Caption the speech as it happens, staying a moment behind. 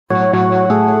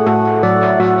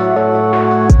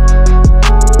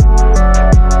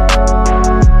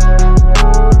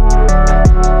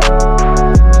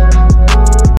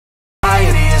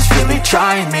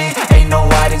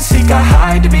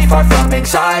to be far from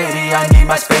anxiety. I need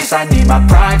my space, I need my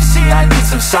privacy. I need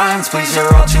some silence, please,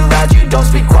 you're all too loud, you don't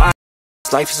speak quiet.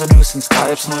 Life is a nuisance,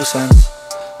 tie up some loose ends.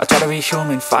 I try to be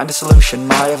human, find a solution,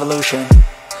 my evolution.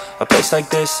 A place like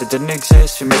this, it didn't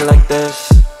exist, we made it like this.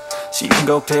 So you can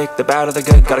go pick the bad or the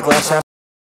good, got a glass half.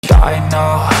 I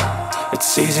know,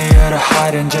 it's easier to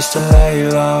hide than just to lay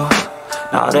low.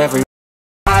 Not every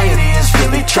society is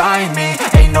really trying me.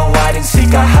 Ain't no hide and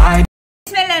seek, I hide.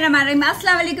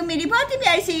 अस्सलाम वालेकुम मेरी बहुत ही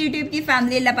प्यारी सी YouTube की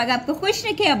family. अल्लाह पाक आपको खुश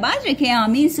रखे, आबाद रखे,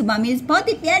 आमीन सुबह में बहुत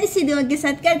ही प्यारी सी दुआ के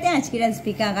साथ करते हैं आज की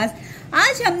रेसिपी का आगाज।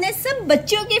 आज हमने सब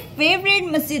बच्चों के फेवरेट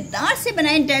मज़ेदार से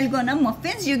बनाए डालगोना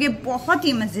मफिन्स, जो कि बहुत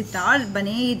ही मज़ेदार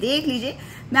बने। ये देख लीजिए,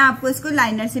 मैं आपको इसको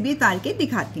लाइनर से भी उतार के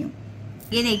दिखाती हूँ।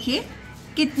 ये देखिए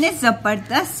कितने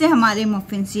ज़बरदस्त से हमारे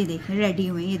मफिन्स ये देखिए रेडी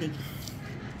हुए। ये देखिए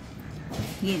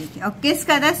और किस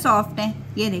कदर सॉफ्ट है,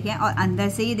 ये देखिए। और अंदर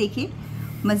से ये देखिए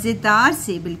मज़ेदार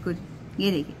से बिल्कुल।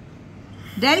 ये देखिए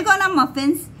डालगोना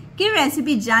मफिन्स की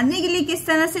रेसिपी जानने के लिए किस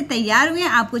तरह से तैयार हुए हैं,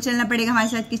 आपको चलना पड़ेगा हमारे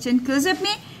साथ किचन क्लोजअप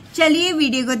में। चलिए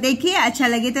वीडियो को देखिए, अच्छा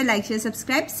लगे तो लाइक शेयर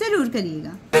सब्सक्राइब जरूर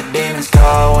करिएगा।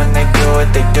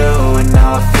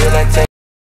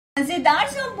 मज़ेदार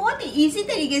से और बहुत ही इजी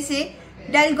तरीके से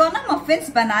डालगोना मफिन्स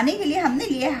बनाने के लिए हमने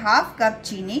लिए हाफ कप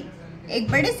चीनी।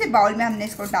 एक बड़े से बाउल में हमने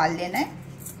इसको डाल लेना है।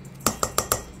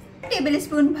 टेबल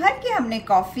स्पून भर के हमने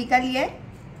कॉफी का लिया है,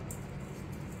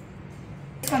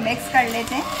 इसको मिक्स कर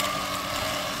लेते हैं।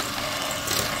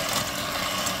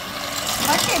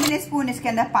 1 टेबल स्पून इसके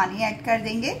अंदर पानी ऐड कर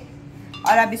देंगे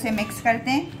और अब इसे मिक्स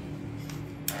करते हैं।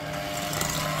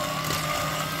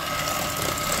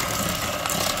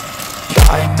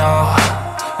 I know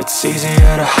it's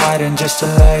easier to hide than just to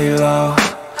lay low.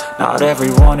 Not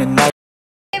everyone in life.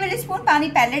 Table spoon पानी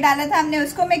पहले डाला था हमने,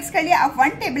 उसको मिक्स कर लिया। अब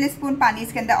 1 टेबल स्पून पानी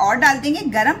इसके अंदर और डाल देंगे।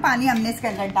 गर्म पानी हमने इसके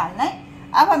अंदर डालना है।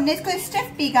 अब हमने इसको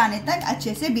स्टिफ पीक आने तक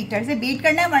अच्छे से बीटर से बीट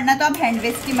करना है, वरना तो आप हैंड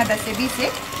विस्क की मदद से भी इसे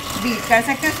बीट कर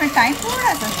सकते हैं, उसमें टाइम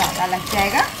थोड़ा सा ज़्यादा लग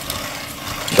जाएगा।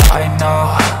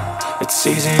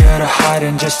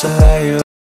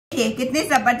 देखिए कितने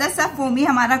ज़बरदस्त सा फोमी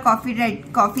हमारा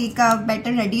कॉफ़ी का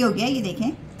बैटर रेडी हो गया। ये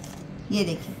देखें, ये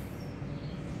देखिए,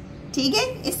 ठीक है,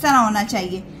 इस तरह होना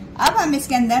चाहिए। अब हम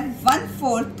इसके अंदर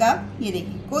 1/4 कप, ये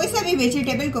देखिए, कोई सा भी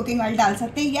वेजिटेबल कुकिंग ऑयल डाल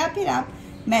सकते हैं या फिर आप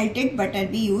मेल्टेड बटर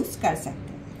भी यूज कर सकते हैं।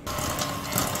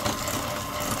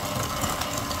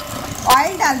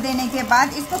 ऑयल डाल देने के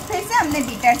बाद इसको फिर से हमने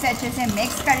बीटर से अच्छे से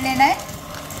मिक्स कर लेना है।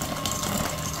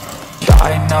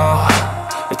 I know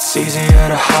it's easier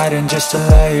to hide than just to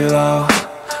lay low.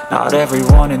 Not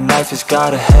everyone in life has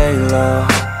got a halo.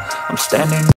 I'm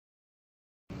standing.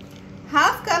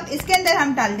 Half cup इसके अंदर हम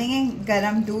डाल देंगे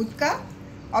गरम दूध का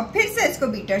और फिर से इसको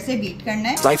बीटर से बीट करना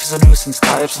है। Life is a nuisance,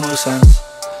 tie up some loose ends.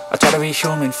 I try to be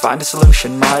human, find a solution,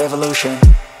 my evolution.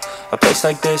 A place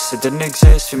like this, it didn't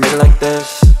exist, we made it like this.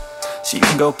 So you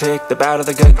can go pick the bad or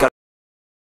the good.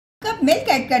 Cup milk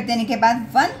add कर देने के बाद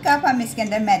 1 cup हम इसके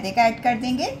अंदर मैदे का add कर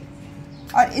देंगे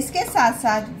और इसके साथ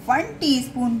साथ 1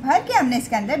 टीस्पून भर के हमने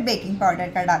इसके अंदर बेकिंग पाउडर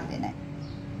का डाल देना है।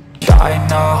 I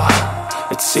know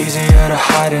it's easier to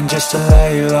hide than just to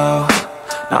lay low.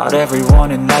 Not everyone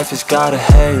in life has got a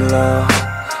halo.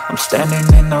 I'm standing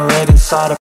in the red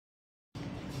inside of.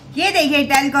 ये देखिए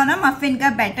डालगोना मफिन का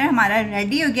बैटर हमारा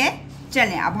ready हो गया है।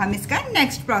 चलें अब हम इसका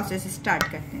नेक्स्ट प्रोसेस स्टार्ट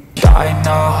करते हैं। I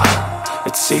know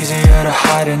it's easier to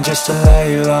hide than just to lay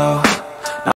low.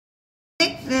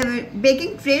 एक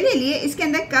बेकिंग ट्रे ले लिए, इसके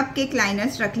अंदर कप केक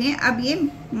लाइनर्स रख लिए। अब ये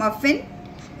मफिन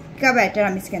का बैटर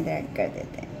हम इसके अंदर ऐड कर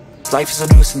देते हैं। Life is a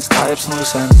nuisance, tie up some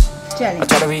loose ends. I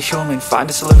try to be human, find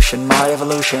a solution, my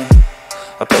evolution.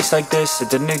 A place like this, it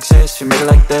didn't exist, we made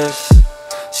it like this.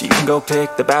 So you can go pick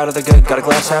the bad or the good, got a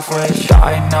glass halfway.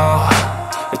 I know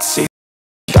it's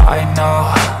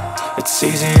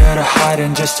easier to hide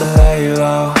than just to lay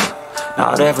low.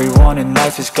 Not everyone in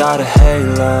life has got a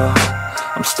halo.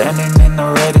 I'm standing in the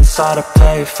red inside a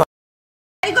payphone.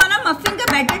 Dalgona muffin का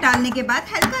batter डालने के बाद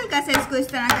हल्का हल्का से इसको इस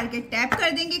तरह करके टैप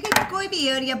कर देंगे कि कोई भी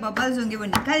एयर या बबल्स होंगे वो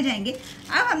निकल जाएंगे।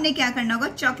 अब हमने क्या करना होगा,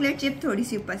 चॉकलेट चिप थोड़ी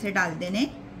सी ऊपर से डाल देने।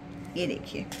 ये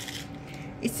देखिए,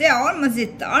 इससे और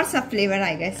मजेदार सा फ्लेवर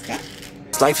आएगा इसका।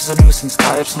 Life is a nuisance,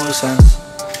 tie up some loose ends.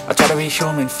 I try to be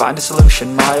human, find a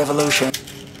solution, my evolution.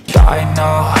 I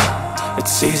know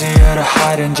it's easier to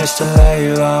hide than just to lay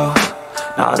low.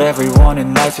 Not everyone in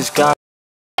life has got.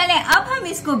 अब हम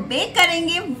इसको bake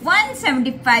करेंगे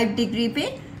 175 degree पे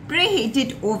pre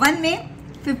heated oven में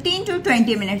 15 to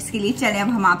 20 minutes के लिए। चले अब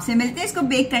हम आपसे मिलते हैं इसको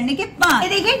बेक करने के बाद। ये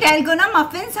देखिए डालगोना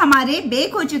मफिन्स हमारे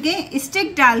बेक हो चुके हैं।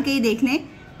 स्टिक डाल के ही देख लें,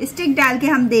 स्टिक डाल के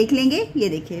हम देख लेंगे। ये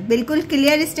देखिए बिल्कुल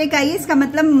क्लियर स्टिक आई है, इसका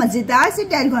मतलब मजेदार से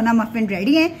डालगोना मफिन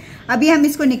रेडी है। अभी हम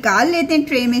इसको निकाल लेते हैं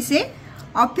ट्रे में से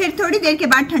और फिर थोड़ी देर के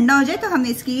बाद ठंडा हो जाए तो हम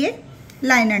इसकी ये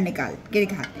लाइनर निकाल के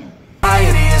दिखाते हैं।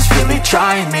 Anxiety is really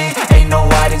trying me. Ain't no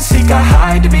hide and seek, I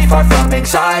hide to be far from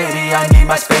anxiety. I need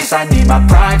my space, I need my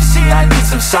privacy. I need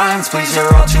some silence, please,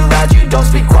 you're all too loud. You don't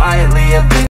speak quietly, a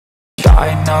bit. I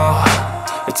know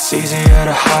it's easier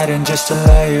to hide than just to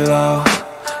lay low.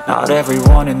 Not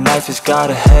everyone in life has got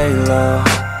a halo.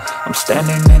 I'm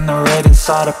standing in the red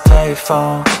inside a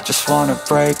payphone. Just wanna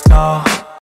break, no.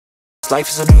 Life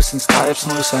is a nuisance, tie up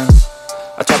some loose ends.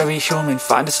 I try to be human,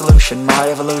 find a solution, my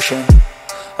evolution.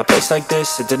 A place like this,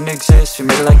 it didn't exist, we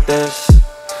made it like this.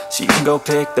 So you can go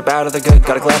pick the bad or the good,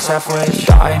 got a glass halfway.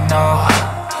 I know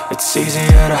it's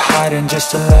easier to hide than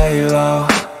just to lay low.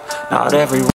 Not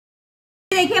everyone.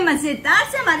 देखिए मजेदार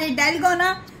से हमारे dalgona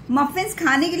muffins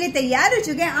खाने के लिए तैयार हो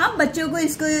चुके हैं। आप बच्चों को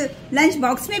इसको लंच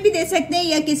बॉक्स में भी दे सकते हैं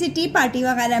या किसी टी पार्टी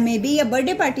वगैरह में भी या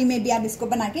बर्थडे पार्टी में भी आप इसको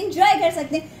बना के एंजॉय कर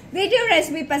सकते हैं। वीडियो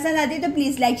रेसिपी पसंद आती है तो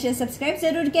प्लीज लाइक शेयर सब्सक्राइब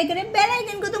जरूर किया करें। बेल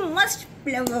आइकन को तो मस्ट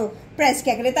प्रेस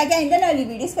किया करें ताकि आइंदा वाली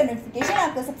वीडियोस का नोटिफिकेशन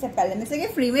आपको सबसे पहले मिल सके,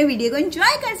 फ्री में वीडियो को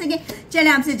एंजॉय कर सके। चले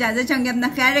आपसे इजाजत चाहूंगी, अपना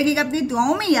ख्याल रखिएगा, अपनी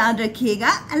दुआओं में याद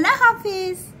रखिएगा। अल्लाह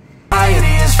हाफिज।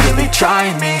 Anxiety is really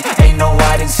trying me. Ain't no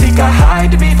hide and seek, I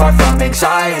hide to be far from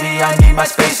anxiety. I need my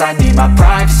space, I need my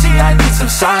privacy. I need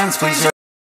some silence, please.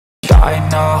 I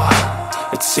know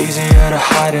it's easier to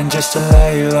hide than just to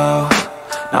lay low.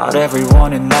 Not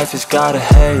everyone in life has got a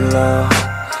halo.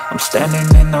 I'm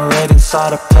standing in the red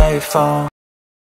inside a payphone.